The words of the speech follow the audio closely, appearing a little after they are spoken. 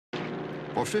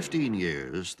For 15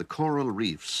 years, the coral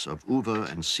reefs of Uva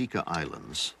and Sika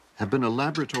Islands have been a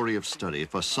laboratory of study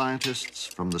for scientists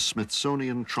from the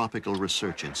Smithsonian Tropical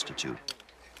Research Institute.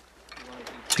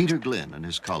 Peter Glynn and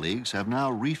his colleagues have now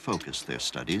refocused their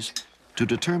studies to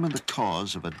determine the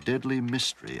cause of a deadly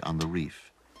mystery on the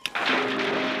reef.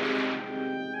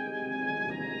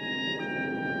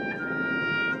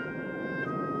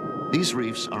 These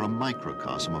reefs are a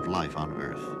microcosm of life on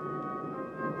Earth.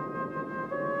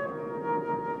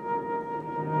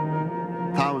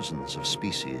 Thousands of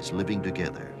species living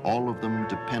together, all of them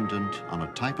dependent on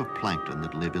a type of plankton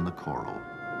that live in the coral.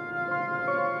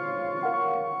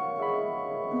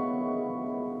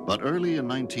 But early in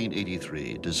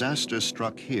 1983, disaster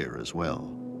struck here as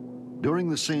well. During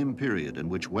the same period in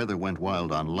which weather went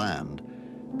wild on land,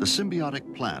 the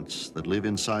symbiotic plants that live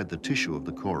inside the tissue of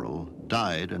the coral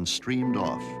died and streamed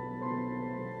off.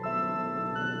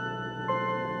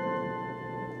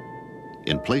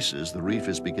 In places, the reef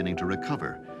is beginning to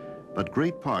recover, but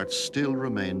great parts still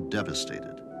remain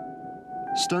devastated.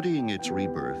 Studying its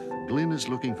rebirth, Glynn is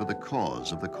looking for the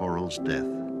cause of the coral's death.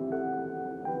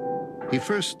 He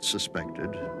first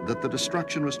suspected that the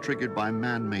destruction was triggered by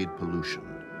man-made pollution.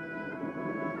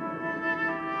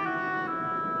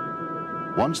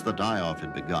 Once the die-off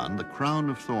had begun, the crown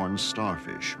of thorns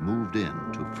starfish moved in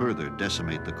to further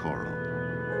decimate the coral.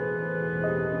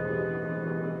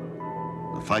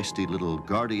 The feisty little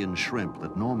guardian shrimp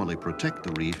that normally protect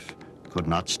the reef could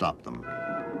not stop them.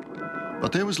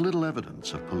 But there was little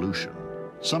evidence of pollution.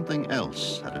 Something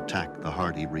else had attacked the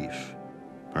hardy reef.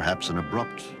 Perhaps an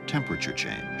abrupt temperature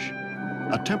change.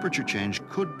 A temperature change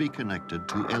could be connected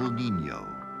to El Nino,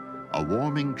 a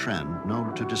warming trend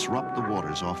known to disrupt the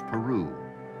waters off Peru.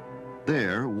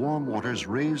 There, warm waters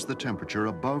raise the temperature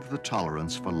above the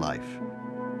tolerance for life.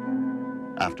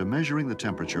 After measuring the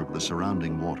temperature of the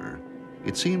surrounding water,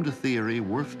 it seemed a theory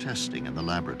worth testing in the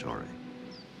laboratory.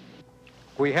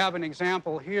 We have an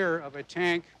example here of a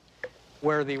tank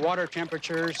where the water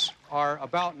temperatures are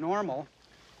about normal,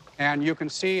 and you can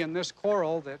see in this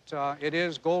coral that it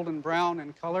is golden brown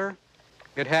in color.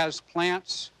 It has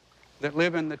plants that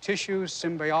live in the tissues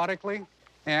symbiotically,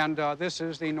 and this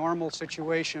is the normal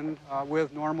situation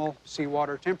with normal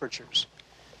seawater temperatures.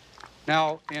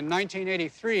 Now, in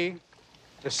 1983,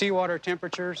 the seawater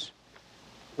temperatures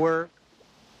were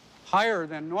higher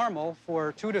than normal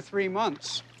for 2 to 3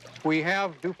 months. We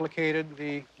have duplicated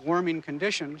the warming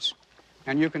conditions,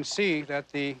 and you can see that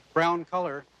the brown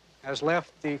color has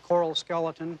left the coral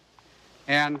skeleton,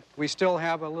 and we still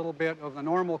have a little bit of the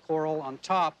normal coral on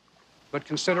top, but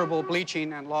considerable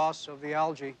bleaching and loss of the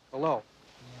algae below.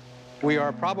 We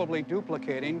are probably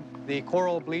duplicating the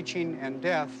coral bleaching and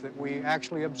death that we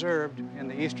actually observed in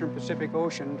the Eastern Pacific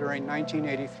Ocean during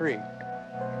 1983.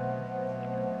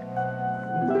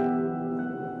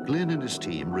 Glynn and his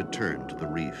team returned to the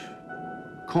reef.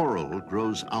 Coral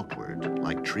grows outward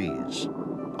like trees.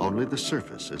 Only the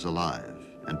surface is alive,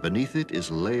 and beneath it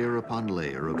is layer upon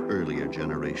layer of earlier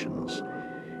generations.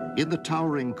 In the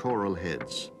towering coral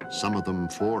heads, some of them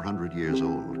 400 years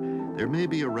old, there may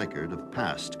be a record of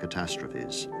past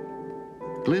catastrophes.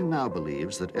 Glynn now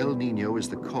believes that El Nino is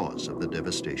the cause of the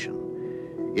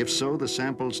devastation. If so, the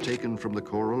samples taken from the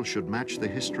coral should match the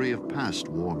history of past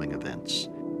warming events.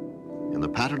 And the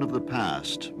pattern of the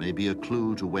past may be a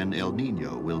clue to when El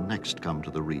Nino will next come to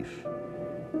the reef.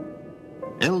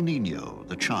 El Nino,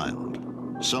 the child,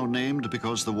 so named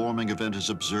because the warming event is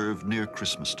observed near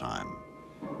Christmas time.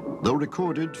 Though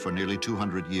recorded for nearly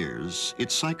 200 years,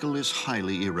 its cycle is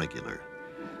highly irregular.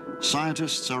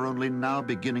 Scientists are only now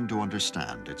beginning to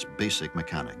understand its basic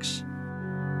mechanics.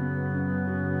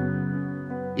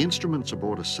 Instruments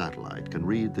aboard a satellite can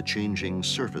read the changing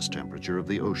surface temperature of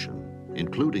the ocean,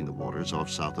 including the waters off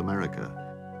South America.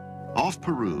 Off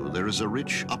Peru, there is a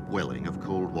rich upwelling of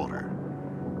cold water.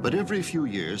 But every few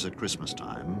years at Christmas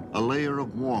time, a layer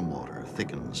of warm water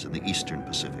thickens in the eastern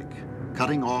Pacific,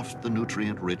 cutting off the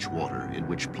nutrient-rich water in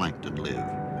which plankton live.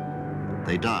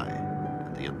 They die,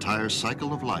 and the entire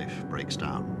cycle of life breaks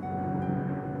down.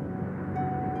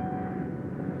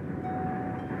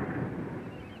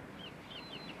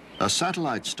 A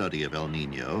satellite study of El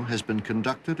Nino has been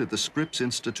conducted at the Scripps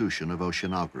Institution of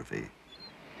Oceanography.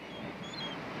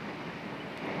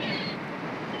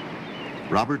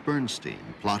 Robert Bernstein,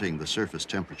 plotting the surface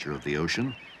temperature of the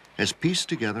ocean, has pieced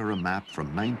together a map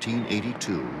from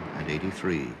 1982 and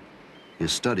 83.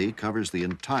 His study covers the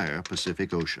entire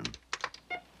Pacific Ocean.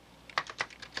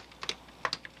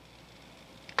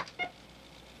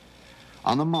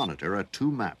 On the monitor are 2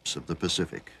 maps of the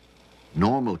Pacific.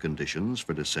 Normal conditions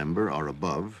for December are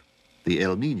above, the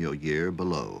El Nino year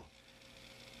below.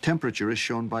 Temperature is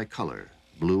shown by color,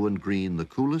 blue and green the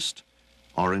coolest,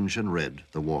 orange and red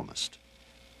the warmest.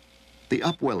 The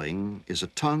upwelling is a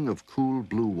tongue of cool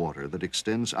blue water that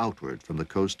extends outward from the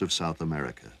coast of South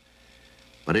America.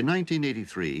 But in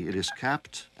 1983, it is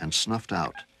capped and snuffed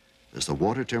out as the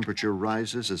water temperature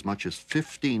rises as much as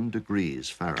 15 degrees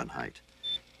Fahrenheit.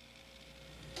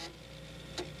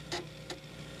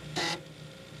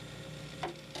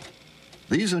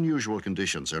 These unusual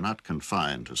conditions are not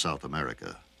confined to South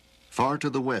America. Far to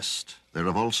the west, there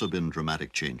have also been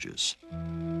dramatic changes.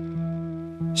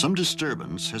 Some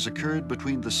disturbance has occurred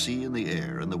between the sea and the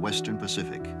air in the western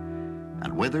Pacific,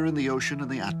 and weather in the ocean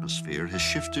and the atmosphere has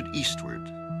shifted eastward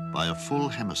by a full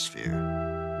hemisphere.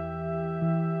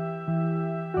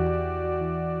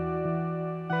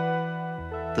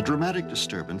 The dramatic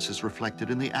disturbance is reflected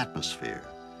in the atmosphere.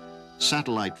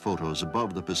 Satellite photos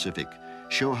above the Pacific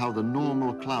show how the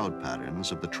normal cloud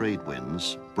patterns of the trade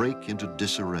winds break into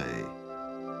disarray.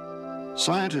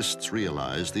 Scientists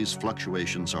realize these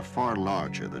fluctuations are far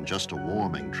larger than just a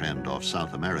warming trend off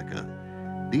South America.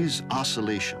 These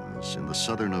oscillations in the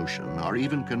Southern Ocean are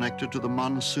even connected to the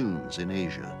monsoons in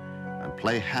Asia and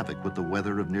play havoc with the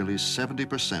weather of nearly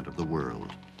 70% of the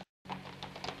world.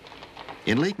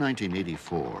 In late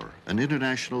 1984, an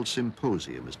international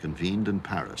symposium is convened in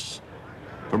Paris.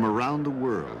 From around the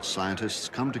world, scientists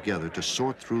come together to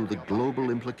sort through the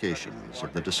global implications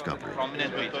of the discovery.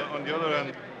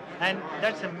 And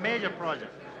that's a major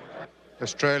project.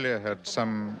 Australia had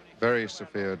some very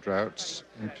severe droughts,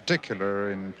 in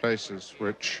particular in places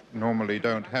which normally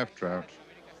don't have drought.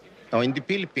 Now in the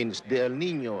Philippines, the El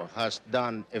Nino has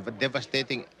done a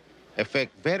devastating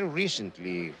effect very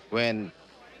recently when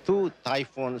 2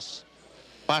 typhoons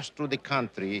passed through the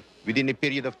country within a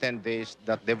period of 10 days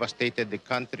that devastated the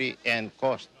country and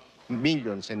cost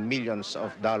millions and millions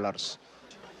of dollars.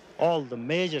 All the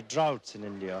major droughts in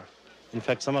India, in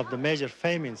fact, some of the major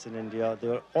famines in India, they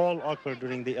were all occurred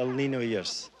during the El Nino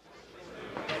years.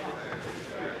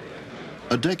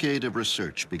 A decade of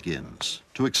research begins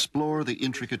to explore the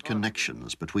intricate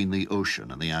connections between the ocean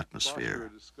and the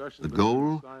atmosphere. The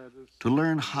goal, to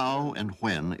learn how and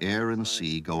when air and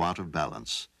sea go out of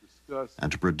balance,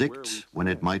 and to predict when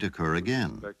it might occur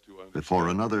again, before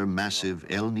another massive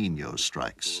El Nino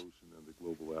strikes.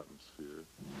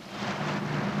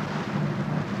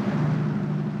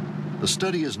 The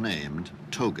study is named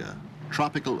TOGA,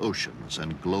 Tropical Oceans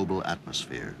and Global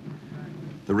Atmosphere.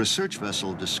 The research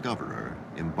vessel Discoverer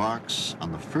embarks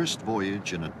on the first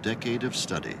voyage in a decade of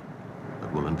study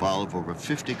that will involve over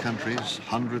 50 countries,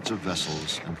 hundreds of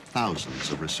vessels, and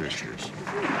thousands of researchers.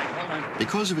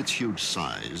 Because of its huge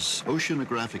size,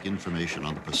 oceanographic information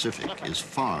on the Pacific is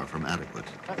far from adequate.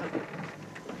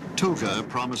 TOGA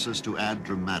promises to add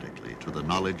dramatically to the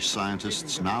knowledge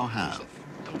scientists now have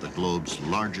of the globe's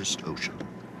largest ocean.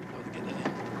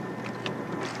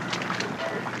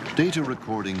 Data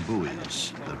recording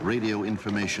buoys that radio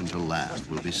information to land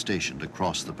will be stationed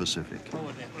across the Pacific.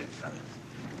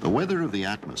 The weather of the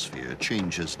atmosphere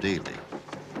changes daily,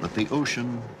 but the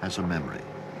ocean has a memory.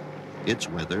 Its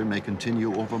weather may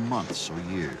continue over months or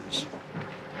years.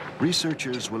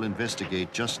 Researchers will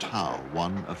investigate just how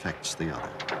one affects the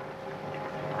other.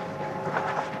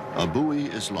 A buoy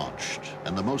is launched,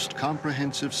 and the most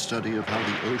comprehensive study of how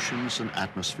the oceans and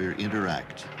atmosphere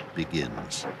interact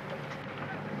begins.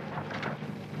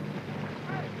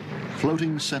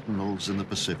 Floating sentinels in the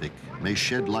Pacific may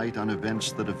shed light on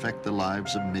events that affect the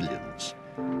lives of millions.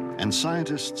 And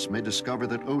scientists may discover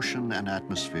that ocean and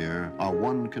atmosphere are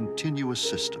one continuous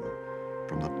system,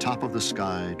 from the top of the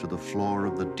sky to the floor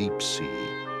of the deep sea.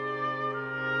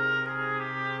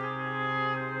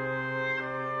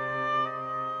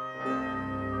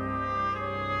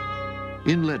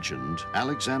 In legend,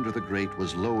 Alexander the Great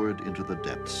was lowered into the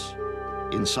depths.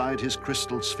 Inside his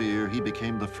crystal sphere, he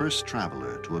became the first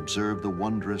traveler to observe the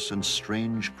wondrous and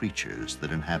strange creatures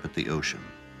that inhabit the ocean.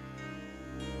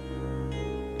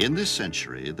 In this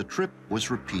century, the trip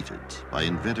was repeated by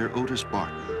inventor Otis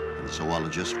Barton and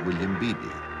zoologist William Beebe.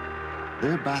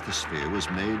 Their bathysphere was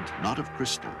made not of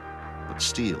crystal, but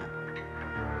steel.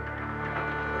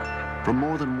 From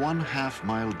more than 1/2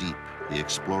 mile deep, the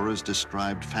explorers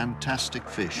described fantastic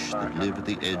fish that live at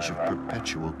the edge of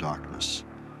perpetual darkness.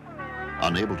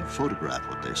 Unable to photograph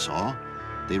what they saw,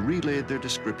 they relayed their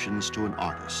descriptions to an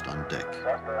artist on deck.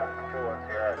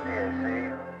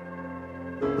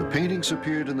 The paintings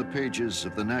appeared in the pages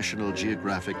of the National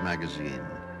Geographic magazine.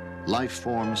 Life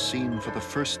forms seen for the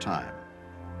first time.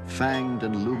 Fanged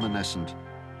and luminescent,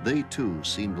 they too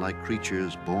seemed like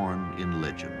creatures born in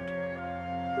legend.